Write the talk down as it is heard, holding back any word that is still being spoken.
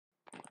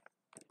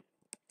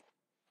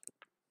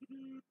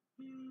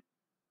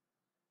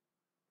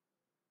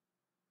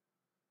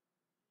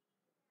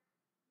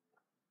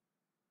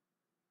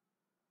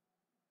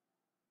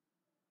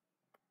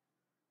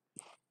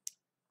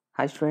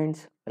Hi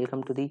students,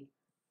 welcome to the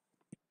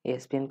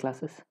Aspn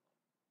classes.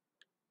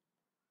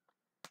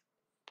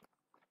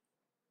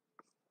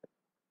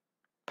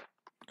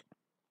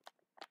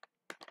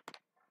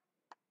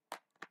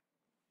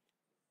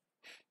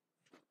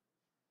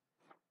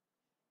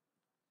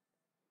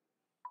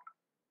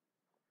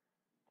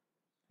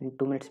 In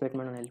 2 minutes wait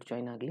ಮಾಡೋಣ ಎಲ್ಲರೂ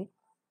join ಆಗಲಿ.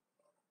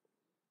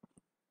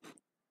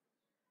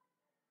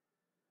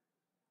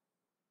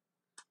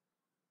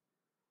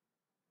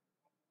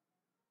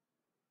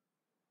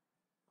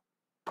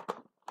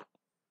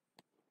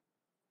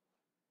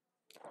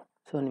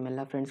 So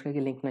ನಿಮ್ಮೆಲ್ಲ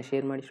ಫ್ರೆಂಡ್ಸ್ಗಳಿಗೆ ಲಿಂಕ್ನ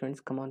ಶೇರ್ ಮಾಡಿ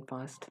friends, come on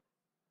fast.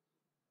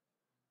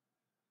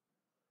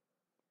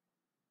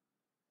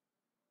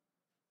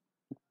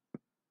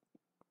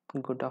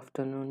 Good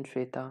afternoon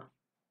Shweta,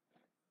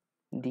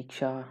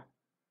 Diksha,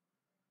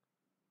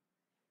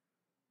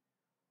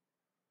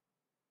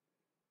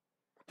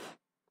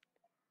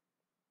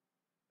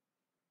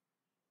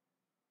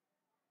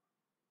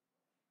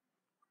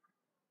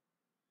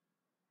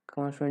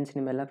 come on friends,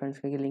 ನಿಮ್ಮೆಲ್ಲ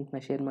ಫ್ರೆಂಡ್ಸ್ಗಳಿಗೆ ಲಿಂಕ್ನ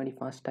ಶೇರ್ ಮಾಡಿ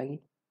ಫಾಸ್ಟಾಗಿ.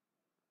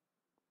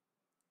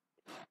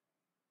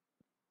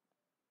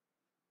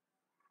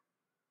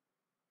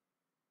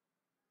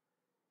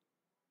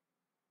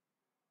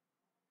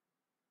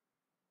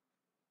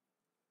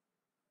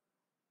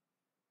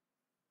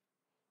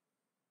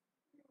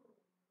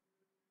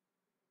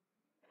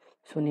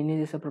 ಸೊ ನಿನ್ನೆ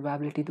ದಿವಸ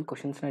ಪ್ರೊಬ್ಯಾಬಿಲಿಟಿದು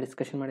ಕ್ವಶನ್ಸ್ನ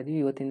ಡಿಸ್ಕಷನ್ ಮಾಡಿದ್ವಿ.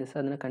 ಇವತ್ತಿನ ದಿವಸ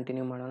ಅದನ್ನು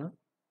ಕಂಟಿನ್ಯೂ ಮಾಡೋಣ.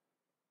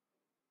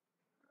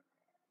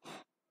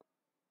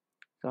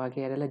 ಸೊ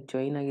ಹಾಗೆ ಯಾರೆಲ್ಲ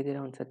ಜಾಯಿನ್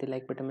ಆಗಿದ್ದೀರಾ ಒಂದ್ಸತಿ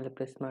ಲೈಕ್ ಬಟನ್ ಮೇಲೆ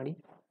ಪ್ರೆಸ್ ಮಾಡಿ.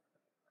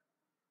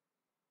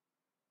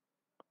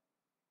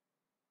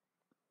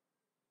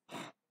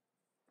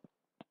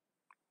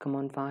 ಕಮ್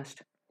ಆನ್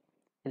ಫಾಸ್ಟ್,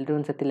 ಎಲ್ಲರೂ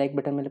ಒಂದ್ಸತಿ ಲೈಕ್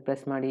ಬಟನ್ ಮೇಲೆ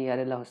ಪ್ರೆಸ್ ಮಾಡಿ.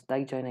 ಯಾರೆಲ್ಲ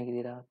ಹೊಸದಾಗಿ ಜಾಯಿನ್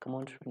ಆಗಿದ್ದೀರಾ, come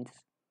on friends.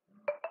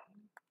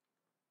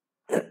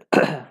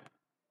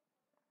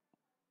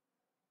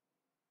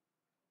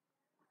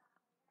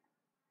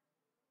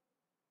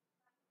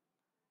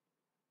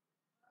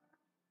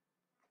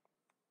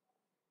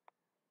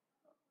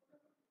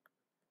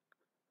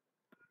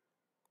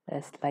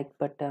 Press like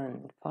button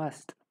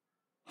fast.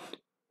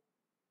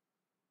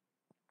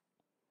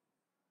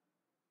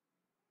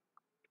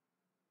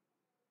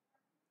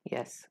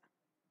 Yes.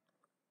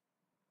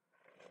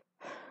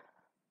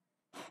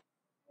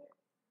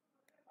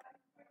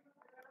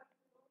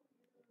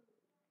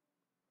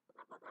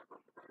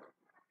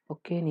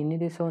 Okay, ನಿನ್ನೆ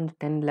ದಿವಸ ಒಂದು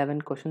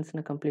 10-11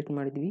 ಕ್ವಶನ್ಸ್ನ ಕಂಪ್ಲೀಟ್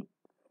ಮಾಡಿದ್ವಿ.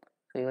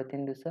 ಸೊ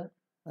ಇವತ್ತಿನ ದಿವಸ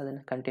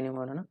ಅದನ್ನು ಕಂಟಿನ್ಯೂ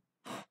ಮಾಡೋಣ.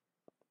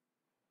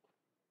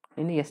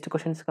 ನಿನ್ನೆ ಎಷ್ಟು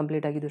ಕ್ವಶನ್ಸ್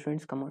ಕಂಪ್ಲೀಟ್ ಆಗಿದ್ದು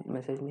friends? Comment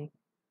message me,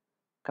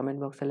 comment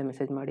ಬಾಕ್ಸಲ್ಲೇ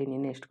message ಮಾಡಿ.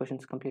 ನಿನ್ನೆ ಎಷ್ಟು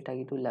ಕ್ವಶನ್ಸ್ ಕಂಪ್ಲೀಟ್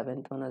ಆಗಿದ್ದು?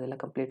 11th ಅನ್ನೋದೆಲ್ಲ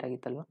ಕಂಪ್ಲೀಟ್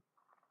ಆಗಿತ್ತಲ್ವ?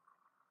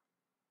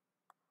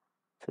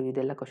 ಸೊ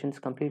ಇದೆಲ್ಲ ಕ್ವಶನ್ಸ್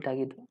ಕಂಪ್ಲೀಟ್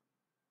ಆಗಿದ್ದು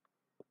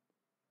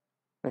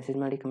ಮೆಸೇಜ್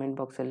ಮಾಡಿ ಕಮೆಂಟ್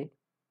ಬಾಕ್ಸಲ್ಲಿ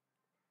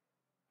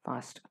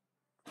fast.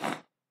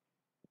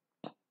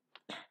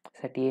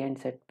 Set A and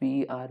Set B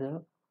are the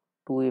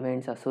two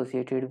events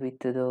associated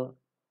with the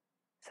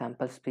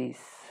sample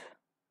space.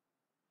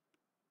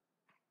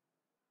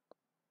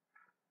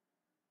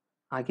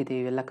 ಆಗಿದೆ,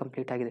 ಇವೆಲ್ಲ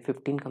ಕಂಪ್ಲೀಟ್ ಆಗಿದೆ.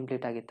 15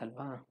 complete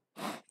ಆಗಿತ್ತಲ್ವಾ?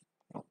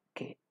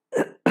 Okay.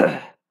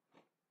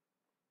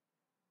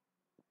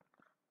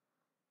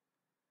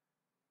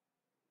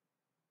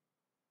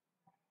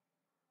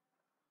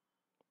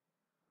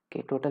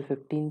 Okay, total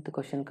 15th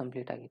question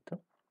complete ಆಗಿತ್ತು.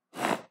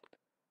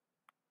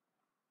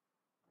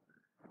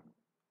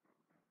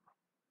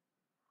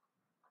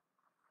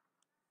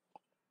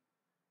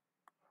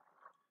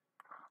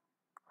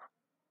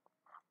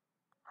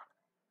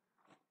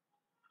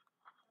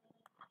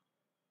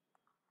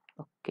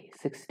 ಓಕೆ,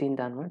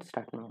 16th ಆನ್ವರ್ಡ್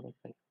ಸ್ಟಾರ್ಟ್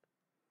ಮಾಡಬೇಕು.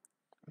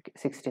 Okay,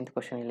 16th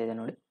question ಇಲ್ಲಿದೆ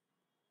ನೋಡಿ.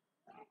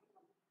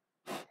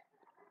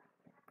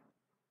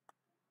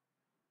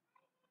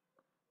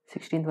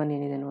 Sixteenth one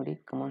ಏನಿದೆ ನೋಡಿ.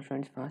 ಕಮಾನ್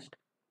friends fast.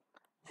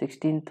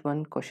 16th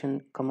one question,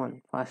 ಕಮಾನ್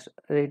fast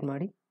read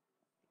ಮಾಡಿ.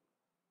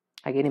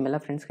 ಹಾಗೆ ನಿಮ್ಮೆಲ್ಲ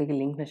ಫ್ರೆಂಡ್ಸ್ಗಳಿಗೆ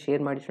ಲಿಂಕ್ನ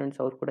ಶೇರ್ ಮಾಡಿ ಫ್ರೆಂಡ್ಸ್,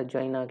 ಅವ್ರು ಕೂಡ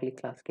ಜಾಯಿನ್ ಆಗಲಿ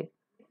ಕ್ಲಾಸ್ಗೆ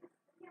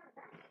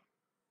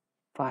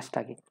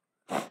ಫಾಸ್ಟಾಗಿ.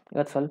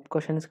 ಇವತ್ತು ಸ್ವಲ್ಪ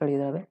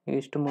ಕ್ವಶನ್ಸ್ಗಳಿದ್ದಾವೆ,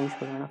 ಇಷ್ಟು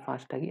ಮುಗಿಸ್ಕೊಳ್ಳೋಣ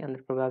ಫಾಸ್ಟಾಗಿ,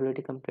 ಅಂದರೆ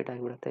ಪ್ರೊಬ್ಯಾಬಿಲಿಟಿ ಕಂಪ್ಲೀಟ್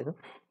ಆಗಿಬಿಡುತ್ತೆ ಇದು.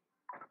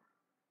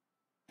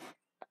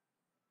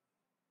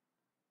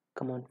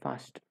 ಕಮಾನ್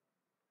ಫಾಸ್ಟ್.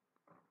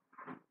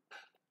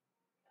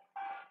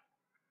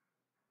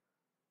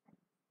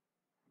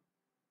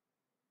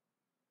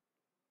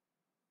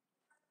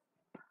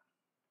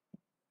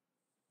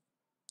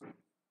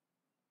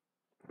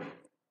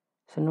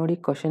 ಸೊ ನೋಡಿ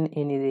ಕ್ವಶನ್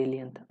ಏನಿದೆ ಇಲ್ಲಿ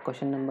ಅಂತ.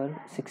 Question number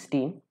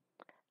 16.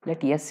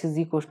 Let us is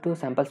equals to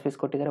sample space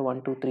ಕೊಟ್ಟಿದ್ದಾರೆ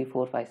 1 2 3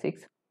 4 5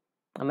 6.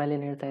 ಆಮೇಲೆ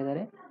ಏನು ಹೇಳ್ತಾ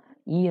ಇದ್ದಾರೆ,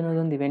 ಇ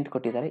ಅನ್ನೋದೊಂದು ಇವೆಂಟ್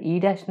ಕೊಟ್ಟಿದ್ದಾರೆ. ಇ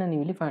ಡ್ಯಾಶ್ನ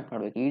ನೀವು ಇಲ್ಲಿ ಫೈಂಡ್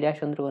ಮಾಡಬೇಕು. ಇ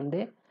ಡ್ಯಾಶ್ ಅಂದರೂ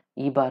ಒಂದೇ,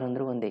 ಇ ಬಾರ್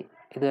ಅಂದರೂ ಒಂದೇ.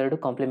 ಇದು ಎರಡು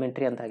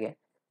ಕಾಂಪ್ಲಿಮೆಂಟ್ರಿ ಅಂತ ಹಾಗೆ.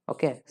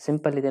 ಓಕೆ,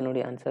 ಸಿಂಪಲ್ ಇದೆ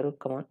ನೋಡಿ ಆನ್ಸರು.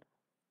 ಕಮಾನ್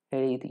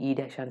ಹೇಳಿ, ಇದು ಇ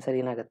ಡ್ಯಾಶ್ ಆನ್ಸರ್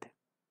ಏನಾಗುತ್ತೆ?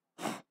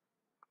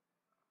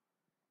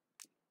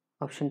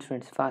 Options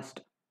friends fast.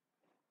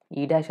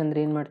 E dash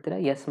ಅಂದರೆ ಏನು ಮಾಡ್ತೀರಾ?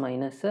 ಎಸ್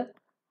ಮೈನಸ್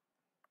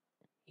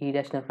ಇ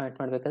ಡ್ಯಾಶ್ನ ಫೈಂಡ್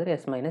ಮಾಡಬೇಕಾದ್ರೆ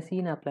ಎಸ್ ಮೈನಸ್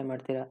ಇನ ಅಪ್ಲೈ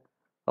ಮಾಡ್ತೀರಾ.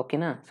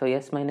 ಓಕೆನಾ? ಸೊ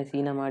ಎಸ್ ಮೈನಸ್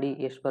ಇನ ಮಾಡಿ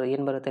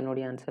ಏನು ಬರುತ್ತೆ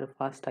ನೋಡಿ ಆನ್ಸರ್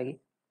ಫಾಸ್ಟಾಗಿ.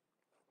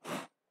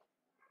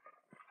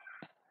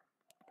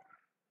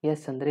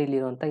 ಎಸ್ ಅಂದರೆ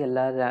ಇಲ್ಲಿರುವಂಥ ಎಲ್ಲ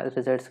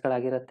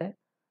ರಿಸಲ್ಟ್ಸ್ಗಳಾಗಿರುತ್ತೆ.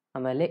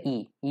 ಆಮೇಲೆ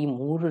ಈ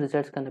 3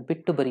 ರಿಸಲ್ಟ್ಸ್ಗಳನ್ನ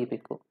ಬಿಟ್ಟು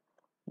ಬರೀಬೇಕು.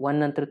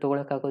 1 ಅಂತೂ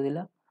ತೊಗೊಳಕ್ಕಾಗೋದಿಲ್ಲ.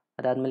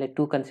 ಅದಾದಮೇಲೆ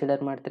 2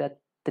 ಕನ್ಸಿಡರ್ ಮಾಡ್ತೀರಾ,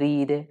 3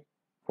 ಇದೆ,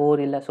 4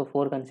 ಇಲ್ಲ, ಸೊ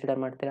 4 ಕನ್ಸಿಡರ್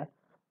ಮಾಡ್ತೀರಾ,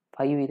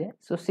 5 ಇದೆ,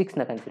 ಸೊ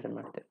 6ನ ಕನ್ಸಿಡರ್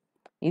ಮಾಡ್ತೀರಾ.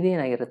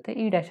 ಇದೇನಾಗಿರುತ್ತೆ,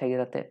 ಈ ಡ್ಯಾಶ್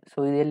ಆಗಿರುತ್ತೆ. So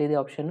ಇದೆಲ್ಲಿದೆ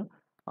option?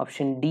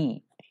 Option D.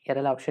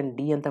 ಯಾರೆಲ್ಲ ಆಪ್ಷನ್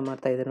ಡಿ ಅಂತ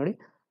ಮಾಡ್ತಾ ಇದ್ದಾರೆ ನೋಡಿ,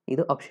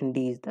 ಇದು option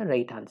D is the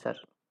right answer.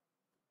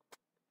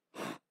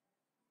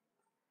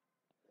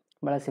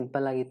 ಭಾಳ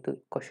ಸಿಂಪಲ್ ಆಗಿತ್ತು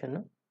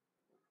ಕ್ವಶನ್ನು.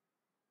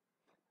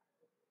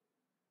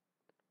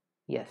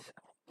 ಎಸ್.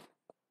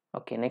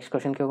 ಓಕೆ, ನೆಕ್ಸ್ಟ್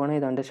ಕ್ವಶನ್ಗೆ ಹೋಗೋಣ.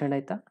 ಇದು ಅಂಡರ್ಸ್ಟ್ಯಾಂಡ್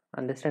ಆಯಿತಾ?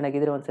 ಅಂಡರ್ಸ್ಟ್ಯಾಂಡ್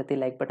ಆಗಿದ್ರೆ ಒಂದು ಸತಿ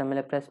ಲೈಕ್ ಬಟನ್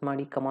ಮೇಲೆ ಪ್ರೆಸ್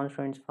ಮಾಡಿ. ಕಮಾನ್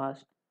ಸ್ಟೂಡೆಂಟ್ಸ್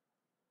ಫಾಸ್ಟ್.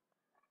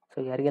 ಸೊ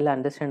ಯಾರಿಗೆಲ್ಲ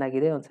ಅಂಡರ್ಸ್ಟ್ಯಾಂಡ್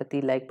ಆಗಿದೆ ಒಂದು ಸತಿ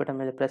ಲೈಕ್ ಬಟನ್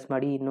ಮೇಲೆ ಪ್ರೆಸ್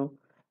ಮಾಡಿ. ಇನ್ನು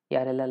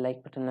ಯಾರೆಲ್ಲ ಲೈಕ್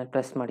ಬಟನ್ ಮೇಲೆ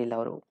ಪ್ರೆಸ್ ಮಾಡಿಲ್ಲ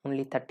ಅವರು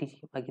ಓನ್ಲಿ 30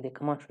 ಆಗಿದೆ.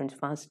 ಕಮಾನ್ students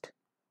fast.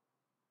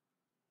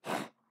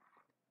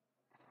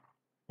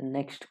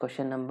 Next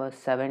question number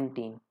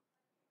 17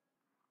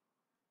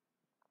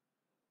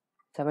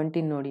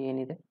 ನೋಡಿ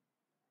ಏನಿದೆ.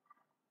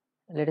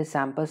 Let us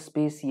sample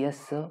space.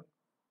 S,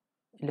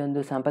 ಇಲ್ಲೊಂದು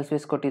ಸ್ಯಾಂಪಲ್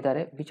ಸ್ಪೇಸ್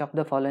ಕೊಟ್ಟಿದ್ದಾರೆ. Which of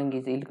the following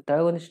is, ಇಲ್ಲಿ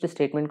ಒಂದಿಷ್ಟು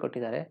ಸ್ಟೇಟ್ಮೆಂಟ್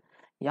ಕೊಟ್ಟಿದ್ದಾರೆ.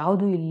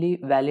 ಯಾವುದು ಇಲ್ಲಿ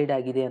ವ್ಯಾಲಿಡ್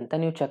ಆಗಿದೆ ಅಂತ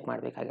ನೀವು ಚೆಕ್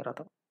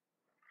ಮಾಡಬೇಕಾಗಿರೋದು.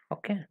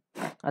 ಓಕೆ,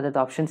 ಅದ್ರದ್ದು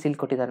ಆಪ್ಷನ್ಸ್ ಇಲ್ಲಿ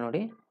ಕೊಟ್ಟಿದ್ದಾರೆ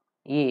ನೋಡಿ.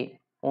 ಎ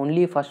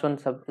ಓನ್ಲಿ ಫಸ್ಟ್ ಒನ್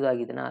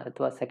ಆಗಿದೆನಾ,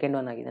 ಅಥವಾ ಸೆಕೆಂಡ್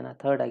ಒನ್ ಆಗಿದೆನಾ,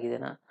 ಥರ್ಡ್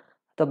ಆಗಿದೆನಾ,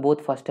 ಅಥವಾ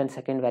both first and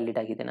second valid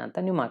ಆಗಿದೆನಾ ಅಂತ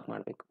ನೀವು ಮಾರ್ಕ್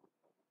ಮಾಡಬೇಕು.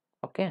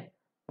 ಓಕೆ,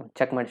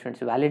 ಚೆಕ್ ಮಾಡಿ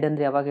ಸ್ಟೂಡೆಂಟ್ಸ್. ವ್ಯಾಲಿಡ್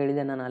ಅಂದರೆ ಯಾವಾಗ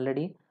ಹೇಳಿದೆ ನಾನು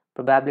already,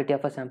 probability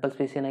of a sample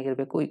space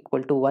ಏನಾಗಿರಬೇಕು,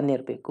 =1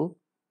 ಇರಬೇಕು.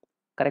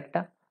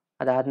 ಕರೆಕ್ಟಾ?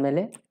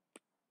 ಅದಾದಮೇಲೆ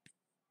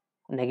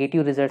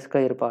ನೆಗೆಟಿವ್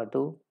ರಿಸಲ್ಟ್ಸ್ಗಳು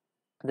ಇರಬಾರ್ದು.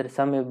 ಅದರ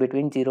ಸಮ್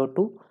ಬಿಟ್ವೀನ್ 0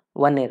 to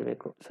 1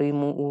 ಇರಬೇಕು. ಸೊ ಈ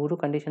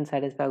 3 ಕಂಡೀಷನ್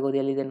ಸ್ಯಾಟಿಸ್ಫೈ ಆಗೋದು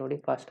ಎಲ್ಲಿದೆ ನೋಡಿ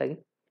ಫಾಸ್ಟಾಗಿ.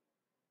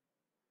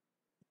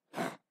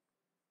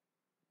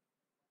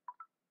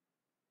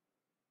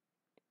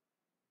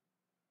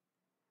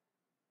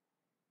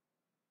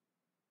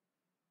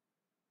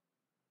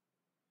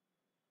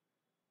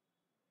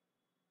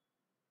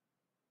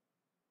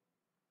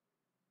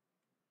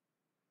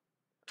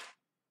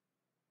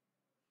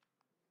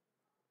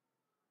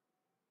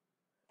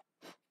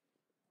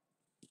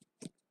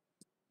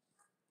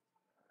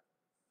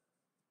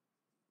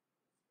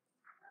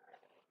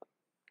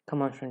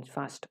 Come on friends,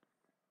 fast.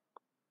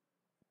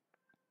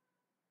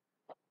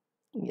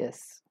 Yes.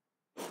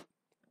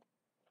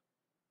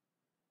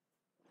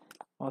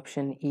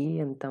 Option E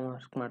ಅಂತ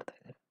ಮಾರ್ಕ್ ಮಾಡ್ತಾ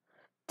ಇದ್ದಾರೆ.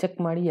 ಚೆಕ್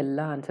ಮಾಡಿ, ಎಲ್ಲ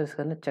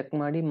ಆನ್ಸರ್ಸ್ಗಳನ್ನ ಚೆಕ್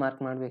ಮಾಡಿ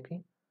ಮಾರ್ಕ್ ಮಾಡಬೇಕ್ರಿ.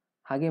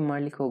 ಹಾಗೆ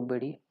ಮಾಡ್ಲಿಕ್ಕೆ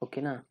ಹೋಗಬೇಡಿ.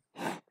 ಓಕೆನಾ?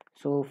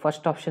 ಸೊ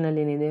ಫಸ್ಟ್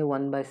ಆಪ್ಷನಲ್ಲಿ ಏನಿದೆ,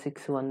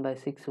 1/6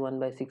 1/6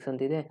 1/6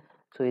 ಅಂತಿದೆ.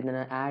 ಸೊ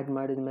ಇದನ್ನು ಆ್ಯಡ್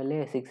ಮಾಡಿದ ಮೇಲೆ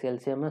 6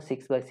 LCM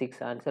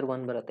 6/6 ಆನ್ಸರ್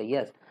 1 ಬರುತ್ತೆ.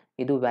 ಎಸ್,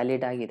 ಇದು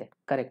ವ್ಯಾಲಿಡ್ ಆಗಿದೆ,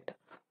 ಕರೆಕ್ಟ್.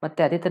 ಮತ್ತು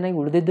ಅದೇ ಥರನಾಗಿ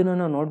ಉಳಿದಿದ್ದನ್ನು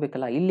ನಾವು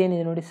ನೋಡಬೇಕಲ್ಲ.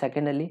 ಇಲ್ಲೇನಿದೆ ನೋಡಿ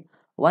ಸೆಕೆಂಡಲ್ಲಿ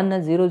 1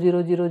 0 0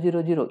 0 0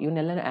 0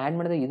 ಇವನ್ನೆಲ್ಲ ಆ್ಯಡ್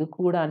ಮಾಡಿದಾಗ ಇದಕ್ಕೂ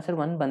ಕೂಡ ಆನ್ಸರ್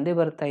 1 ಬಂದೇ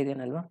ಬರ್ತಾ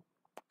ಇದೆನಲ್ವಾ.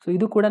 ಸೊ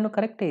ಇದು ಕೂಡ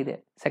ಕರೆಕ್ಟೇ ಇದೆ,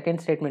 ಸೆಕೆಂಡ್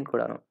ಸ್ಟೇಟ್ಮೆಂಟ್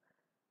ಕೂಡ.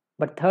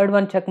 ಬಟ್ ಥರ್ಡ್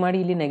ಒನ್ ಚೆಕ್ ಮಾಡಿ,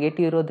 ಇಲ್ಲಿ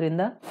ನೆಗೆಟಿವ್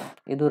ಇರೋದ್ರಿಂದ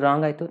ಇದು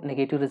ರಾಂಗ್ ಆಯಿತು,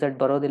 ನೆಗೆಟಿವ್ ರಿಸಲ್ಟ್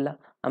ಬರೋದಿಲ್ಲ.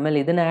 ಆಮೇಲೆ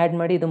ಇದನ್ನು ಆ್ಯಡ್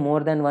ಮಾಡಿ, ಇದು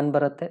ಮೋರ್ ದ್ಯಾನ್ 1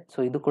 ಬರುತ್ತೆ.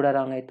 ಸೊ ಇದು ಕೂಡ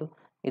ರಾಂಗ್ ಆಯಿತು.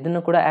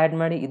 ಇದನ್ನು ಕೂಡ ಆ್ಯಡ್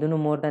ಮಾಡಿ, ಇದನ್ನು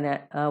ಮೋರ್ ದ್ಯಾನ್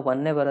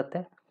 1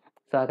 ಬರುತ್ತೆ.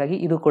 ಸೊ ಹಾಗಾಗಿ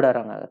ಇದು ಕೂಡ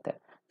ರಾಂಗ್ ಆಗುತ್ತೆ.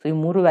 ಸೊ ಈ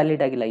 3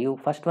 ವ್ಯಾಲಿಡ್ ಆಗಿಲ್ಲ. ಇವು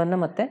ಫಸ್ಟ್ ಒನ್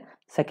ಮತ್ತು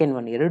ಸೆಕೆಂಡ್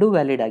ಒನ್ ಎರಡೂ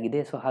ವ್ಯಾಲಿಡ್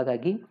ಆಗಿದೆ. ಸೊ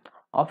ಹಾಗಾಗಿ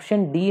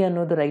ಆಪ್ಷನ್ ಡಿ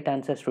ಅನ್ನೋದು right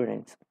answer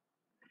students.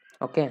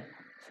 Okay,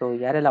 so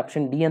ಯಾರೆಲ್ಲ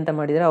ಆಪ್ಷನ್ ಡಿ ಅಂತ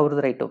ಮಾಡಿದರೆ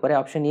ಅವ್ರದ್ದು ರೈಟು. ಬರೀ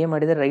ಆಪ್ಷನ್ ಎ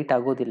ಮಾಡಿದರೆ ರೈಟ್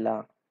ಆಗೋದಿಲ್ಲ.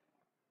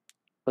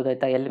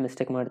 ಗೊತ್ತಾಯ್ತಾ ಎಲ್ಲಿ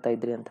ಮಿಸ್ಟೇಕ್ ಮಾಡ್ತಾ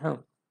ಇದ್ರಿ ಅಂತ?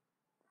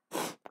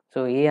 ಸೊ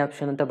ಎ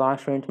ಆಪ್ಷನ್ ಅಂತ ಭಾಳ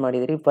ಸ್ಟೂಡೆಂಟ್ಸ್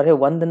ಮಾಡಿದಿರಿ. ಬರೀ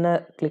ಒಂದನ್ನು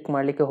ಕ್ಲಿಕ್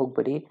ಮಾಡಲಿಕ್ಕೆ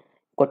ಹೋಗಬೇಡಿ.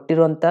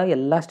 ಕೊಟ್ಟಿರುವಂಥ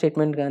ಎಲ್ಲ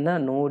ಸ್ಟೇಟ್ಮೆಂಟ್ಗಳನ್ನು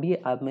ನೋಡಿ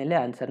ಆದಮೇಲೆ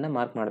ಆನ್ಸರ್ನ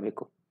ಮಾರ್ಕ್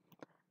ಮಾಡಬೇಕು.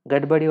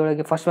 ಗಡ್ಬಡಿ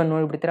ಒಳಗೆ ಫಸ್ಟ್ ಒನ್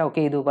ನೋಡಿಬಿಡ್ತೀರಾ,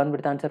 ಓಕೆ ಇದು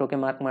ಬಂದುಬಿಡ್ತಾ ಆನ್ಸರ್, ಓಕೆ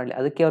ಮಾರ್ಕ್ ಮಾಡಲಿ.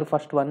 ಅದಕ್ಕೆ ಅವ್ರು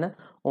ಫಸ್ಟ್ ಒನ್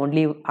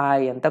ಓನ್ಲಿ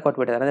ಐ ಅಂತ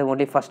ಕೊಟ್ಬಿಟ್ಟಿದ್ದಾರೆ, ಅಂದರೆ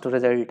ಓನ್ಲಿ ಫಸ್ಟ್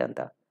ರಿಸಲ್ಟ್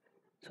ಅಂತ.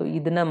 ಸೊ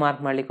ಇದನ್ನು ಮಾರ್ಕ್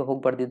ಮಾಡಲಿಕ್ಕೆ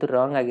ಹೋಗ್ಬಾರ್ದು, ಇದು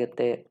ರಾಂಗ್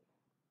ಆಗುತ್ತೆ.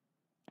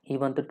 ಈ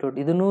ಒಂದು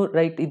ಇದೂ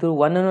ರೈಟ್, ಇದು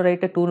 1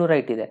 ರೈಟ್ 2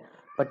 ರೈಟ್ ಇದೆ.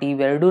 ಬಟ್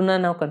ಇವೆರಡನ್ನ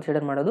ನಾವು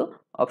ಕನ್ಸಿಡರ್ ಮಾಡೋದು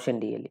ಆಪ್ಷನ್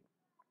ಡಿಯಲ್ಲಿ.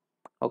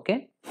 ಓಕೆ,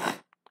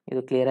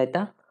 ಇದು ಕ್ಲಿಯರ್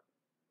ಆಯಿತಾ?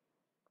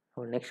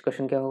 ನೆಕ್ಸ್ಟ್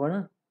ಕ್ವಶನ್ಗೆ ಹೋಗೋಣ.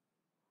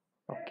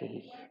 Okay,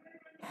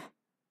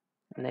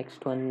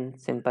 next one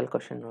simple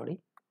question ನೋಡಿ.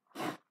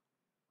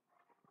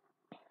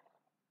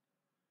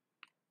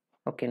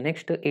 ಓಕೆ,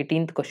 ನೆಕ್ಸ್ಟ್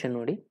 18th ಕ್ವಶನ್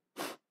ನೋಡಿ.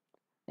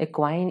 A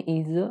coin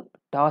is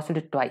tossed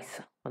twice.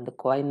 ಒಂದು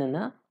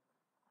ಕಾಯಿನನ್ನು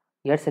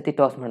 2 ಸತಿ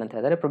ಟಾಸ್ ಮಾಡಂತ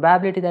ಹೇಳಿದರೆ,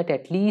 ಪ್ರೊಬ್ಯಾಬಿಲಿಟಿ ದ್ಯಾಟ್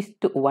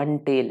ಅಟ್ಲೀಸ್ಟ್ 1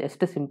 ಟೇಲ್.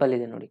 ಎಷ್ಟು ಸಿಂಪಲ್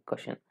ಇದೆ ನೋಡಿ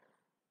ಕ್ವಶನ್.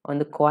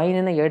 ಒಂದು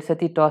ಕಾಯಿನನ್ನು 2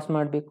 ಸತಿ ಟಾಸ್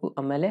ಮಾಡಬೇಕು,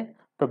 ಆಮೇಲೆ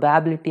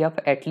ಪ್ರೊಬ್ಯಾಬಿಲಿಟಿ ಆಫ್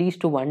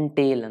ಅಟ್ಲೀಸ್ಟ್ 1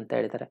 ಟೇಲ್ ಅಂತ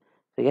ಹೇಳಿದ್ದಾರೆ.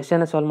 ಸೊ ಎಷ್ಟು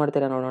ಜನ ಸಾಲ್ವ್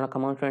ಮಾಡ್ತೀರಾ ನೋಡೋಣ.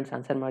 ಕಮಾನ್ ಫ್ರೆಂಡ್ಸ್,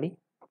 ಆನ್ಸರ್ ಮಾಡಿ.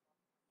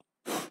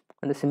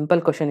 ಒಂದು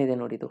ಸಿಂಪಲ್ ಕ್ವಶನ್ ಇದೆ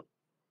ನೋಡಿ, ಇದು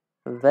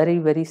ವೆರಿ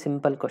ವೆರಿ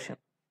ಸಿಂಪಲ್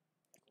ಕ್ವಶನ್.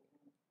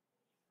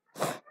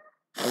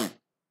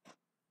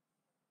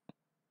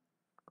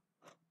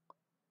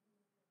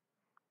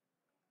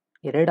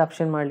 ಎರಡು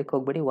ಆಪ್ಷನ್ ಮಾಡ್ಲಿಕ್ಕೆ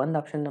ಹೋಗ್ಬೇಡಿ, ಒಂದು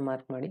ಆಪ್ಷನ್ನ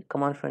ಮಾರ್ಕ್ ಮಾಡಿ.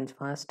 ಕಮಾನ್ friends,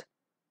 fast.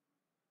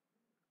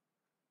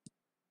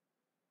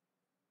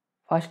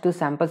 First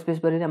sample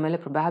space ಬರೀರಿ, ಆಮೇಲೆ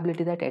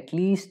ಪ್ರೊಬ್ಯಾಬಿಲಿಟಿ ದ್ಯಾಟ್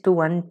ಅಟ್ಲೀಸ್ಟ್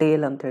 1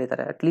 ಟೇಲ್ ಅಂತ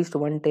ಹೇಳಿದ್ದಾರೆ. ಅಟ್ಲೀಸ್ಟ್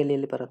 1 ಟೇಲ್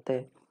ಎಲ್ಲಿ ಬರುತ್ತೆ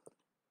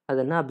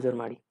ಅದನ್ನು ಅಬ್ಸರ್ವ್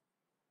ಮಾಡಿ.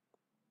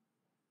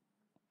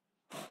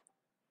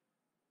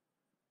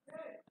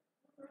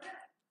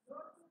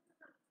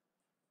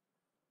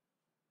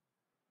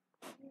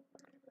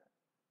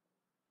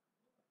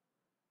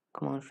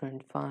 Come on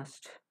friend,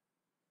 fast.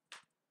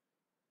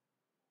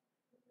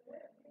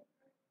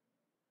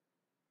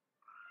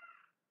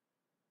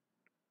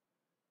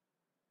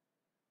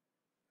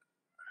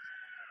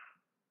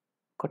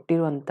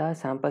 ಕೊಟ್ಟಿರುವಂಥ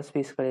ಸ್ಯಾಂಪಲ್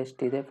ಸ್ಪೇಸ್ಗಳು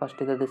ಎಷ್ಟಿದೆ ಫಸ್ಟ್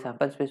ಇದರದ್ದು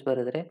ಸ್ಯಾಂಪಲ್ ಸ್ಪೇಸ್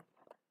ಬರೆದ್ರೆ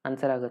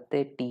ಆನ್ಸರ್ ಆಗುತ್ತೆ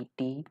T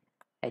T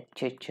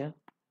H H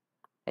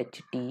H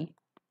T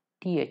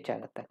T H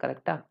ಆಗುತ್ತೆ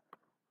ಕರೆಕ್ಟಾ.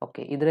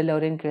 ಓಕೆ, ಇದರಲ್ಲಿ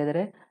ಅವ್ರೇನು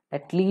ಕೇಳಿದರೆ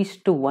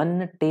ಅಟ್ಲೀಸ್ಟ್ ಒನ್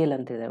ಟೇಲ್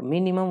ಅಂತ ಹೇಳಿದ್ದಾರೆ,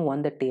 ಮಿನಿಮಮ್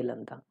ಒಂದು ಟೇಲ್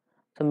ಅಂತ.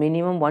 ಸೊ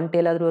ಮಿನಿಮಮ್ ಒನ್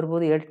ಟೇಲ್ ಆದರೂ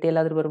ಬರ್ಬೋದು, 2 ಟೇಲ್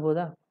ಆದರೂ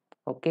ಬರ್ಬೋದಾ.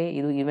 ಓಕೆ,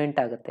 ಇದು ಇವೆಂಟ್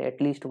ಆಗುತ್ತೆ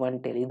ಅಟ್ಲೀಸ್ಟ್ ಒನ್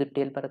ಟೇಲ್, ಇದು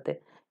ಟೇಲ್ ಬರುತ್ತೆ.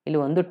 ಇಲ್ಲಿ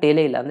ಒಂದು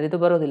ಟೇಲೇ ಇಲ್ಲ ಅಂದರೆ ಇದು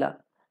ಬರೋದಿಲ್ಲ.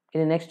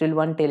 ಇಲ್ಲಿ ನೆಕ್ಸ್ಟ್ ಇಲ್ಲಿ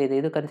ಒನ್ ಟೇಲ್ ಇದೆ,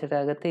 ಇದು ಕನ್ಸಿಡರ್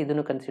ಆಗುತ್ತೆ,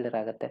 ಇದನ್ನು ಕನ್ಸಿಡರ್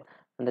ಆಗುತ್ತೆ.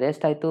 ಅಂದರೆ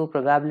ಎಷ್ಟಾಯಿತು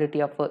ಪ್ರೊಬ್ಯಾಬಿಲಿಟಿ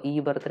ಆಫ್ ಇ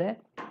ಬರೆದ್ರೆ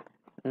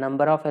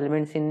number of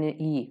elements in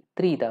E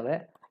 3 ಇದ್ದಾವೆ,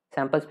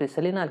 ಸ್ಯಾಂಪಲ್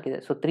ಸ್ಪೇಸಲ್ಲಿ 4 ಇದೆ.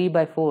 So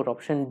 3/4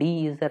 option D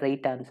is the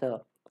right answer.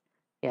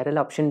 ಯಾರೆಲ್ಲ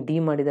ಆಪ್ಷನ್ ಡಿ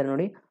ಮಾಡಿದ್ದಾರೆ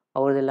ನೋಡಿ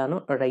ಅವ್ರದ್ದೆಲ್ಲಾನು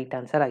ರೈಟ್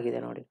ಆನ್ಸರ್ ಆಗಿದೆ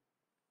ನೋಡಿ.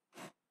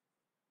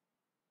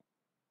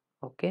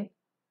 ಓಕೆ,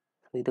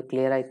 ಇದು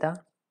ಕ್ಲಿಯರ್ ಆಯ್ತಾ?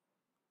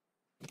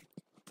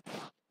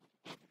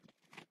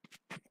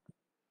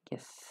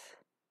 ಎಸ್.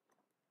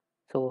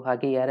 ಸೊ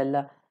ಹಾಗೆ ಯಾರೆಲ್ಲ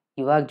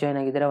ಇವಾಗ ಜಾಯ್ನ್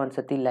ಆಗಿದ್ದಾರೆ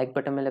ಒಂದ್ಸತಿ ಲೈಕ್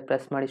ಬಟನ್ ಮೇಲೆ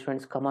ಪ್ರೆಸ್ ಮಾಡಿ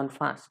students, come on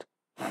fast.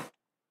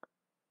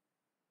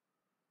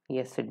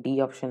 S, D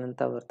option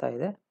ಅಂತ ಬರ್ತಾ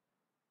ಇದೆ.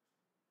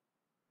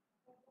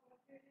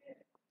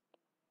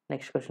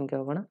 ನೆಕ್ಸ್ಟ್ ಕ್ವಶನ್ಗೆ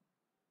ಹೋಗೋಣ.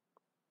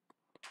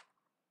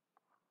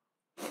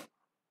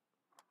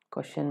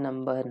 Question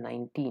number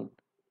 19.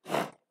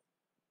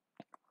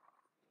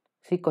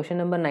 ಕ್ವಶನ್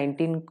ನಂಬರ್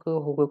 19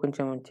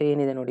 ಹೋಗೋಕ್ಕಿಂತ ಮುಂಚೆ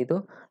ಏನಿದೆ ನೋಡಿ,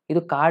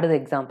 ಇದು ಕಾರ್ಡ್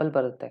ಎಕ್ಸಾಂಪಲ್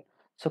ಬರುತ್ತೆ.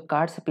 ಸೊ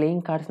ಕಾರ್ಡ್ಸ್,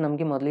 ಪ್ಲೇಯಿಂಗ್ ಕಾರ್ಡ್ಸ್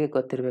ನಮಗೆ ಮೊದಲಿಗೆ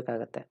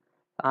ಗೊತ್ತಿರಬೇಕಾಗತ್ತೆ,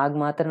 ಆಗ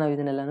ಮಾತ್ರ ನಾವು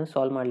ಇದನ್ನೆಲ್ಲನೂ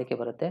ಸಾಲ್ವ್ ಮಾಡಲಿಕ್ಕೆ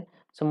ಬರುತ್ತೆ.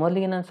 ಸೊ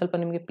ಮೊದಲಿಗೆ ನಾನು ಸ್ವಲ್ಪ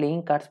ನಿಮಗೆ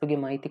ಪ್ಲೇಯಿಂಗ್ ಕಾರ್ಡ್ಸ್ ಬಗ್ಗೆ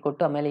ಮಾಹಿತಿ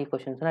ಕೊಟ್ಟು ಆಮೇಲೆ ಈ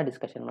ಕ್ವಶನ್ಸ್ನ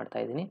ಡಿಸ್ಕಷನ್ ಮಾಡ್ತಾ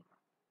ಇದ್ದೀನಿ.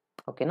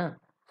 ಓಕೆನಾ.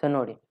 ಸೊ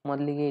ನೋಡಿ,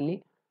 ಮೊದಲಿಗೆ ಇಲ್ಲಿ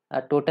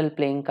ಟೋಟಲ್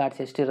ಪ್ಲೇಯಿಂಗ್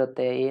ಕಾರ್ಡ್ಸ್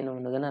ಎಷ್ಟಿರುತ್ತೆ ಏನು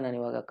ಅನ್ನೋದನ್ನು ನಾನು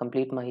ಇವಾಗ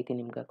ಕಂಪ್ಲೀಟ್ ಮಾಹಿತಿ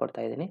ನಿಮ್ಗೆ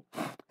ಕೊಡ್ತಾ ಇದ್ದೀನಿ.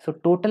 ಸೊ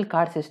ಟೋಟಲ್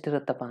ಕಾರ್ಡ್ಸ್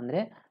ಎಷ್ಟಿರುತ್ತಪ್ಪ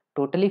ಅಂದರೆ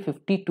ಟೋಟಲಿ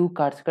 52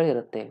 ಕಾರ್ಡ್ಸ್ಗಳು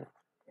ಇರುತ್ತೆ.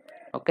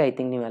 ಓಕೆ, ಐ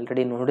ಥಿಂಕ್ ನೀವು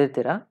ಆಲ್ರೆಡಿ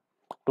ನೋಡಿರ್ತೀರಾ.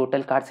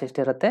 ಟೋಟಲ್ ಕಾರ್ಡ್ಸ್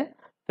ಎಷ್ಟಿರುತ್ತೆ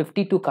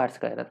 52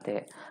 ಕಾರ್ಡ್ಸ್ಗಳಿರುತ್ತೆ.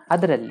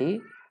 ಅದರಲ್ಲಿ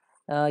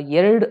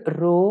 2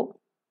 ರೋ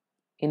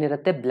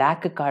ಏನಿರುತ್ತೆ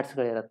ಬ್ಲ್ಯಾಕ್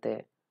ಕಾರ್ಡ್ಸ್ಗಳಿರುತ್ತೆ,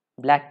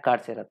 ಬ್ಲ್ಯಾಕ್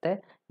ಕಾರ್ಡ್ಸ್ ಇರುತ್ತೆ,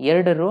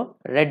 2 ರೋ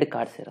ರೆಡ್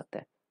ಕಾರ್ಡ್ಸ್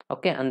ಇರುತ್ತೆ.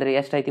 ಓಕೆ, ಅಂದರೆ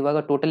ಎಷ್ಟಾಯ್ತು ಇವಾಗ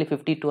ಟೋಟಲಿ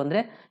 52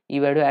 ಅಂದರೆ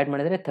ಇವೆರಡು ಆ್ಯಡ್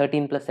ಮಾಡಿದರೆ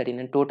 13 +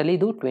 13, ಟೋಟಲಿ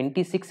ಇದು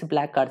 26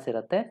 ಬ್ಲ್ಯಾಕ್ ಕಾರ್ಡ್ಸ್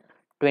ಇರುತ್ತೆ,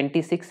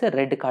 26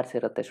 ರೆಡ್ ಕಾರ್ಡ್ಸ್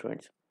ಇರುತ್ತೆ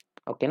ಸ್ಟೂಡೆಂಟ್ಸ್.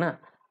 ಓಕೆನಾ.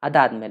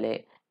 ಅದಾದಮೇಲೆ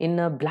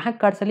ಇನ್ನು ಬ್ಲ್ಯಾಕ್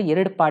ಕಾರ್ಡ್ಸಲ್ಲಿ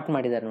 2 ಪಾರ್ಟ್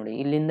ಮಾಡಿದ್ದಾರೆ ನೋಡಿ,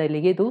 ಇಲ್ಲಿಂದ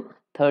ಇಲ್ಲಿಗೆ ಇದು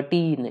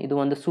 13, ಇದು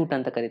ಒಂದು ಸೂಟ್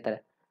ಅಂತ ಕರೀತಾರೆ.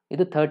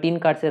 ಇದು 13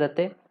 ಕಾರ್ಡ್ಸ್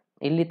ಇರುತ್ತೆ,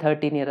 ಇಲ್ಲಿ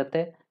 13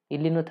 ಇರುತ್ತೆ,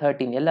 ಇಲ್ಲಿನೂ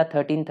 13, ಎಲ್ಲ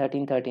 13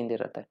 13 13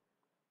 ಇರುತ್ತೆ.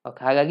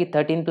 ಓಕೆ, ಹಾಗಾಗಿ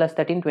 13 +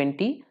 13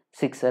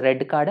 26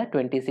 ರೆಡ್ ಕಾರ್ಡ್,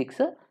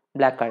 26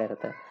 ಬ್ಲ್ಯಾಕ್ ಕಾರ್ಡ್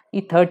ಇರುತ್ತೆ. ಈ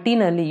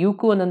 13ಅಲ್ಲಿ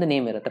ಇವಕ್ಕೂ ಒಂದೊಂದು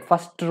ನೇಮ್ ಇರುತ್ತೆ.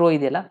 ಫಸ್ಟ್ ರೋ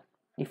ಇದೆಯಲ್ಲ,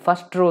 ಈ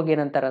ಫಸ್ಟ್ ರೋಗೆ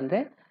ಏನಂತಾರೆ ಅಂದರೆ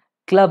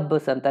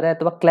ಕ್ಲಬ್ಸ್ ಅಂತಾರೆ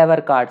ಅಥವಾ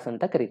ಕ್ಲೆವರ್ ಕಾರ್ಡ್ಸ್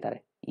ಅಂತ ಕರೀತಾರೆ.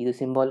 ಇದು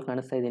ಸಿಂಬಾಲ್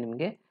ಕಾಣಿಸ್ತಾ ಇದೆ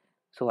ನಿಮಗೆ.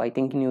 ಸೊ ಐ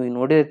ಥಿಂಕ್ ನೀವು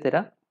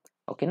ನೋಡಿರ್ತೀರಾ.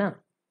 ಓಕೆನಾ.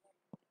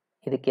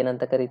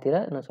 ಇದಕ್ಕೇನಂತ ಕರಿತೀರಾ,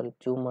 ನಾನು ಸ್ವಲ್ಪ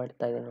ಜೂಮ್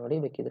ಮಾಡ್ತಾ ಇದ್ದೀನಿ ನೋಡಿ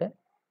ಬೇಕಿದ್ರೆ.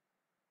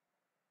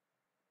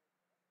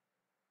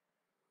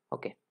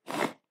 ಓಕೆ,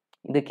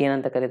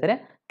 ಇದಕ್ಕೇನಂತ ಕರೀತಾರೆ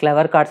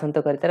ಕ್ಲೆವರ್ ಕಾರ್ಡ್ಸ್ ಅಂತ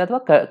ಕರೀತಾರೆ ಅಥವಾ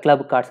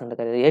ಕ್ಲಬ್ ಕಾರ್ಡ್ಸ್ ಅಂತ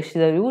ಕರೀತಾರೆ.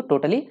 ಎಷ್ಟಿದಾವೆ ಇವು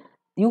ಟೋಟಲಿ,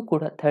 ಇವು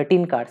ಕೂಡ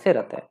 13 ಕಾರ್ಡ್ಸ್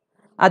ಇರುತ್ತೆ.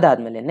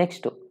 ಅದಾದಮೇಲೆ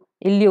ನೆಕ್ಸ್ಟು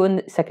ಇಲ್ಲಿ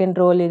ಒಂದು ಸೆಕೆಂಡ್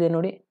ರೋ ಅಲ್ಲಿ ಇದೆ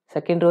ನೋಡಿ,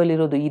 ಸೆಕೆಂಡ್ ರೋ ಅಲ್ಲಿ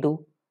ಇರೋದು ಇದು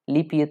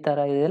ಲೀಪಿ ಥರ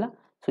ಇದೆಯಲ್ಲ.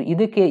 ಸೊ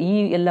ಇದಕ್ಕೆ ಈ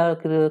ಎಲ್ಲ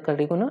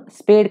ಕಡೆಗೂ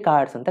ಸ್ಪೇಡ್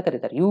ಕಾರ್ಡ್ಸ್ ಅಂತ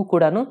ಕರೀತಾರೆ. ಇವು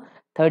ಕೂಡ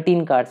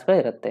 13 ಕಾರ್ಡ್ಸ್ಗಳು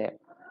ಇರುತ್ತೆ.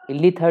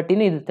 ಇಲ್ಲಿ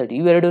 13, ಇದು 13,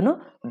 ಇವೆರಡೂ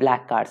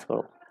black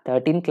ಕಾರ್ಡ್ಸ್ಗಳು.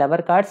 13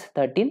 clever cards,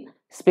 13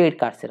 speed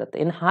cards ಇರುತ್ತೆ.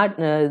 ಇನ್ನು ಹಾರ್ಟ್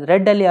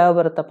ರೆಡ್ಡಲ್ಲಿ ಯಾವ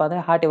ಬರುತ್ತಪ್ಪ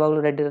ಅಂದರೆ ಹಾರ್ಟ್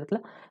ಯಾವಾಗಲೂ ರೆಡ್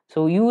ಇರುತ್ತಲ್ಲ.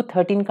 ಸೊ ಇವು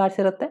 13 ಕಾರ್ಡ್ಸ್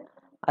ಇರುತ್ತೆ.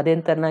 ಅದೇ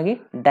ಥರನಾಗಿ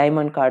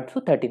ಡೈಮಂಡ್ ಕಾರ್ಡ್ಸು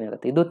 13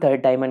 ಇರುತ್ತೆ. ಇದು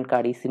ಡೈಮಂಡ್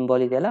ಕಾರ್ಡ್, ಈ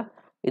ಸಿಂಬಾಲ್ ಇದೆಯಲ್ಲ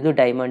ಇದು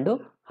ಡೈಮಂಡು.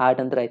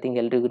 ಹಾರ್ಟ್ ಅಂದ್ರೆ ಐ ಥಿಂಕ್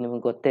ಎಲ್ರಿಗೂ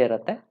ನಿಮಗೆ ಗೊತ್ತೇ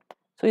ಇರುತ್ತೆ.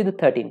 ಸೊ ಇದು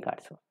 13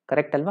 ಕಾರ್ಡ್ಸು,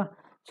 ಕರೆಕ್ಟ್ ಅಲ್ವಾ.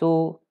 ಸೊ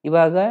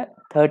ಇವಾಗ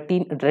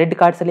 13 ರೆಡ್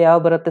ಕಾರ್ಡ್ಸಲ್ಲಿ ಯಾವ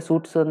ಬರುತ್ತೆ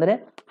ಸೂಟ್ಸ್ ಅಂದರೆ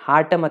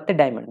ಹಾರ್ಟ್ ಮತ್ತು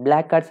ಡೈಮಂಡ್.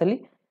 ಬ್ಲ್ಯಾಕ್ ಕಾರ್ಡ್ಸಲ್ಲಿ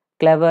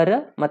ಕ್ಲೆವರ್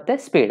ಮತ್ತು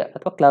ಸ್ಪೇಡ್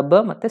ಅಥವಾ ಕ್ಲಬ್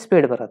ಮತ್ತು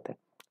ಸ್ಪೇಡ್ ಬರುತ್ತೆ.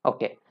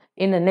 ಓಕೆ,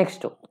 ಇನ್ನು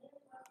ನೆಕ್ಸ್ಟು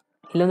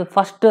ಇಲ್ಲೊಂದು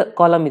ಫಸ್ಟ್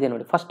ಕಾಲಮ್ ಇದೆ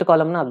ನೋಡಿ, ಫಸ್ಟ್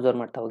ಕಾಲಮ್ನ ಅಬ್ಸರ್ವ್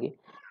ಮಾಡ್ತಾ ಹೋಗಿ.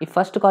 ಈ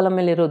ಫಸ್ಟ್ ಕಾಲಮ್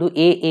ಮೇಲೆ ಇರೋದು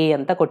ಎ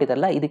ಅಂತ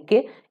ಕೊಟ್ಟಿದ್ದಾರಲ್ಲ, ಇದಕ್ಕೆ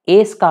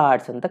ಏಸ್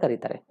ಕಾರ್ಡ್ಸ್ ಅಂತ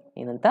ಕರೀತಾರೆ.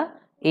 ಏನಂತ,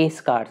 ಏಸ್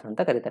ಕಾರ್ಡ್ಸ್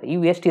ಅಂತ ಕರೀತಾರೆ.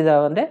 ಇವು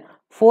ಎಷ್ಟಿದಾವೆ ಅಂದರೆ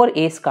 4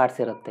 ಏಸ್ ಕಾರ್ಡ್ಸ್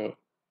ಇರುತ್ತೆ,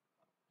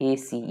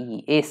 ACE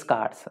ಏಸ್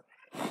ಕಾರ್ಡ್ಸ್.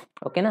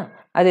 ಓಕೆನಾ.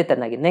 ಅದೇ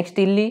ಥರನಾಗಿ ನೆಕ್ಸ್ಟ್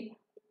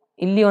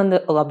ಇಲ್ಲಿ ಒಂದು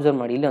ಅಬ್ಸರ್ವ್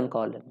ಮಾಡಿ, ಇಲ್ಲಿ ಒಂದು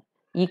ಕಾಲಮ್,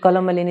 ಈ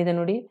ಕಾಲಮಲ್ಲಿ ಏನಿದೆ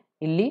ನೋಡಿ,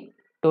 ಇಲ್ಲಿ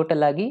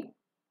ಟೋಟಲ್ ಆಗಿ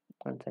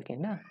ಒಂದು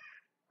ಸೆಕೆಂಡ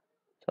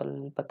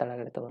ಸ್ವಲ್ಪ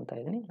ತಳಗಡೆ ತೊಗೊತಾ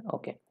ಇದ್ದೀನಿ.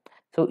 ಓಕೆ,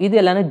 ಸೊ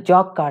ಇದೆಲ್ಲನೂ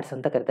ಜಾಕ್ ಕಾರ್ಡ್ಸ್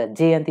ಅಂತ ಕರೀತಾರೆ.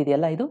 ಜೆ ಅಂತ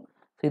ಇದೆಯಲ್ಲ ಇದು,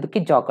 ಸೊ ಇದಕ್ಕೆ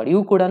ಜಾಕ್ ಕಾರ್ಡ್.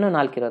 ಇವು ಕೂಡ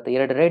 4 ಇರುತ್ತೆ,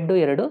 2 ರೆಡ್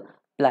 2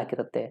 ಬ್ಲ್ಯಾಕ್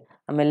ಇರುತ್ತೆ.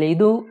 ಆಮೇಲೆ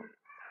ಇದು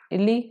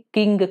ಇಲ್ಲಿ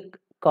ಕಿಂಗ್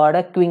ಕಾರ್ಡ್,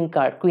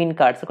 ಕ್ವೀನ್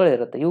ಕಾರ್ಡ್ಸ್ಗಳು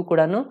ಇರುತ್ತೆ. ಇವು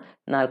ಕೂಡ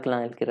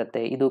 4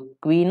 ಇರುತ್ತೆ. ಇದು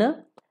ಕ್ವೀನ್,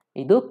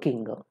 ಇದು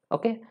ಕಿಂಗ್.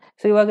 ಓಕೆ,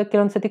 ಸೊ ಇವಾಗ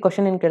ಕೆಲವೊಂದ್ಸತಿ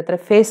ಕ್ವಶನ್ ಏನು ಕೇಳ್ತಾರೆ,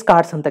 ಫೇಸ್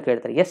ಕಾರ್ಡ್ಸ್ ಅಂತ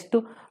ಕೇಳ್ತಾರೆ. ಎಷ್ಟು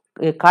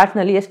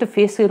ಕಾರ್ಡ್ಸ್ನಲ್ಲಿ ಎಷ್ಟು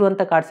ಫೇಸ್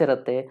ಇರುವಂಥ ಕಾರ್ಡ್ಸ್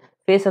ಇರುತ್ತೆ.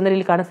 ಫೇಸ್ ಅಂದರೆ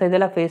ಇಲ್ಲಿ ಕಾಣಿಸ್ತಾ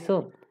ಇದೆಯಲ್ಲ ಫೇಸು.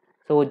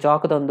 ಸೊ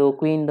ಜಾಕ್ದೊಂದು,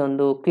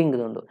 ಕ್ವೀನ್ದೊಂದು,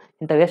 ಕಿಂಗ್ದೊಂದು,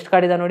 ಇಂಥವು ಎಷ್ಟು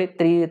ಕಾರ್ಡ್ ಇದೆ ನೋಡಿ,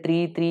 3 3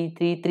 3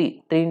 3 3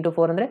 3 ×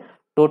 4 ಅಂದರೆ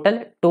ಟೋಟಲ್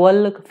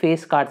 12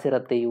 ಫೇಸ್ ಕಾರ್ಡ್ಸ್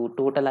ಇರುತ್ತೆ. ಇವು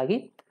ಟೋಟಲ್ ಆಗಿ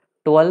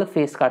 12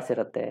 ಫೇಸ್ ಕಾರ್ಡ್ಸ್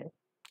ಇರುತ್ತೆ.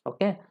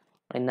 ಓಕೆ,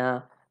 ಇನ್ನು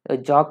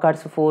Jack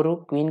cards 4,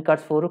 queen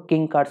cards 4,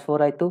 king cards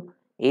 4 ಆಯಿತು,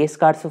 ಏಸ್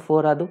ಕಾರ್ಡ್ಸ್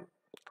 4 ಅದು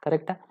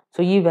ಕರೆಕ್ಟಾ.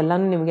 ಸೊ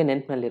ಇವೆಲ್ಲನೂ ನಿಮಗೆ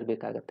ನೆನಪಿನಲ್ಲಿ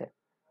ಇರಬೇಕಾಗತ್ತೆ.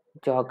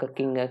 ಜಾಕ್,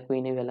 ಕಿಂಗ್,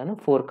 ಕ್ವೀನ್ ಇವೆಲ್ಲನೂ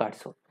 4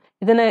 ಕಾರ್ಡ್ಸು.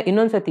 ಇದನ್ನು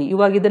ಇನ್ನೊಂದು ಸತಿ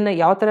ಇವಾಗ ಇದನ್ನು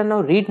ಯಾವ ಥರ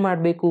ನಾವು ರೀಡ್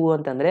ಮಾಡಬೇಕು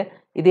ಅಂತಂದರೆ,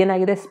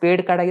 ಇದೇನಾಗಿದೆ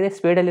ಸ್ಪೇಡ್ ಕಾರ್ಡ್ ಆಗಿದೆ.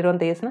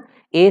 ಸ್ಪೇಡಲ್ಲಿರುವಂಥ ಏಸ್ನ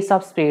ಏಸ್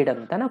ಆಫ್ ಸ್ಪೇಡ್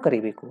ಅಂತ ನಾವು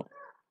ಕರಿಬೇಕು.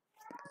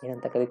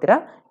 ಏನಂತ ಕರಿತೀರಾ?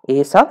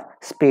 ಏಸ್ of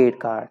speed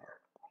card.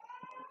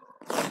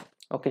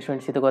 Okay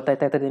students, ಇದು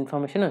ಗೊತ್ತಾಯ್ತಾ ಇರ್ತದೆ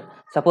ಇನ್ಫಾರ್ಮೇಷನ್.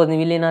 ಸಪೋಸ್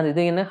ನೀವು ಇಲ್ಲಿ ಏನಾದ್ರು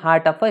ಇದು ಏನು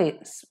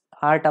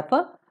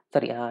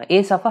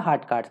ಏಸ್ ಆಫ್ ಅ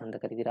ಹಾರ್ಟ್ ಕಾರ್ಡ್ಸ್ ಅಂತ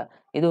ಕರಿತೀರಾ.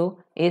 ಇದು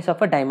ಏಸ್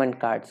of a diamond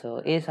cards,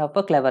 Ace of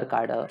a clever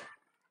card,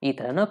 ಈ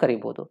ಥರ ನಾವು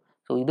ಕರಿಬೋದು.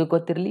 ಸೊ ಇದು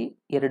ಗೊತ್ತಿರಲಿ.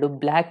 2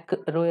 ಬ್ಲ್ಯಾಕ್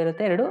ರೋ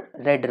ಇರುತ್ತೆ, 2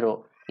 ರೆಡ್ ರೋ.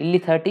 ಇಲ್ಲಿ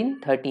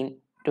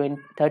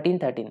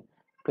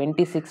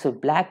 26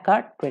 black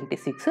card,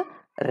 26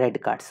 red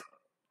cards.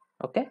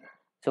 Okay,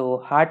 so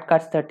heart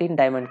cards 13,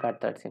 diamond card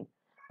 13.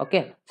 Okay,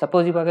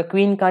 suppose ಇವಾಗ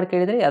ಕ್ವೀನ್ ಕಾರ್ಡ್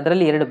ಕೇಳಿದರೆ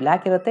ಅದರಲ್ಲಿ 2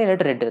 ಬ್ಲ್ಯಾಕ್ ಇರುತ್ತೆ,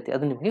 2 ರೆಡ್ ಇರುತ್ತೆ,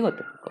 ಅದು ನಿಮಗೆ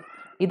ಗೊತ್ತಿರಬೇಕು.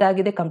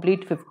 ಇದಾಗಿದೆ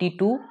ಕಂಪ್ಲೀಟ್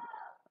 52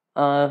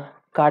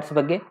 ಕಾರ್ಡ್ಸ್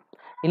ಬಗ್ಗೆ.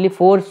 ಇಲ್ಲಿ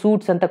 4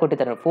 ಸೂಟ್ಸ್ ಅಂತ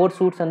ಕೊಟ್ಟಿದ್ದಾರೆ. 4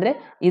 ಸೂಟ್ಸ್ ಅಂದರೆ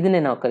ಇದನ್ನೇ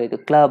ನಾವು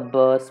ಕರೀತೀವಿ, ಕ್ಲಬ್,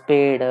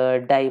 ಸ್ಪೇಡ್,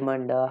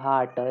 ಡೈಮಂಡ್,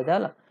 ಹಾರ್ಟ್,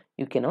 ಇದಲ್ಲ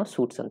ಇವಕ್ಕೆ ನಾವು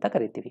ಸೂಟ್ಸ್ ಅಂತ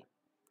ಕರಿತೀವಿ.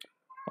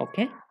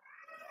 ಓಕೆ,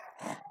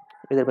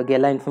 ಇದ್ರ ಬಗ್ಗೆ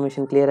ಎಲ್ಲ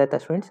ಇನ್ಫಾರ್ಮೇಷನ್ ಕ್ಲಿಯರ್ ಆಯ್ತಾ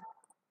ಸ್ಟೂಡೆಂಟ್ಸ್?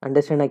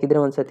 ಅಂಡರ್ಸ್ಟ್ಯಾಂಡ್ ಆಗಿದ್ರೆ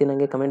ಒಂದ್ಸತಿ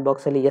ನನಗೆ ಕಮೆಂಟ್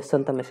ಬಾಕ್ಸಲ್ಲಿ ಎಸ್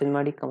ಅಂತ ಮೆಸೇಜ್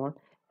ಮಾಡಿ. ಕಮಾನ್,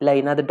 ಇಲ್ಲ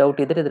ಏನಾದರೂ ಡೌಟ್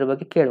ಇದ್ದರೆ ಇದ್ರ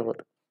ಬಗ್ಗೆ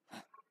ಕೇಳ್ಬೋದು.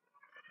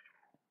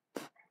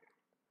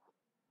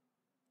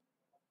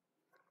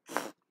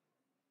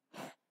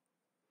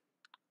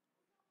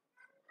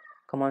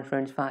 Come on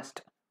friends, fast.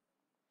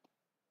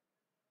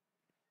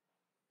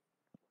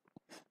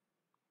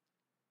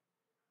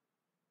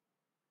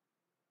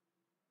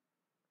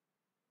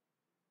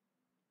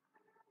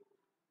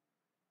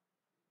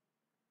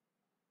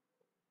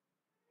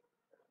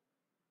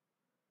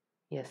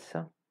 Yes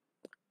sir,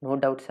 no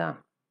doubts sir.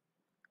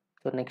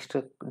 So next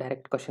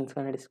direct questions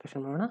ಗಳನ್ನ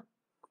ಡಿಸ್ಕಷನ್ ಮಾಡೋಣ.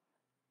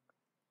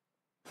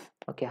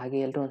 ಓಕೆ, ಹಾಗೆ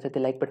ಎಲ್ಲರೂ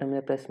ಒಂದ್ಸತಿ ಲೈಕ್ ಬಟನ್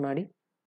ಮೇಲೆ ಪ್ರೆಸ್ ಮಾಡಿ.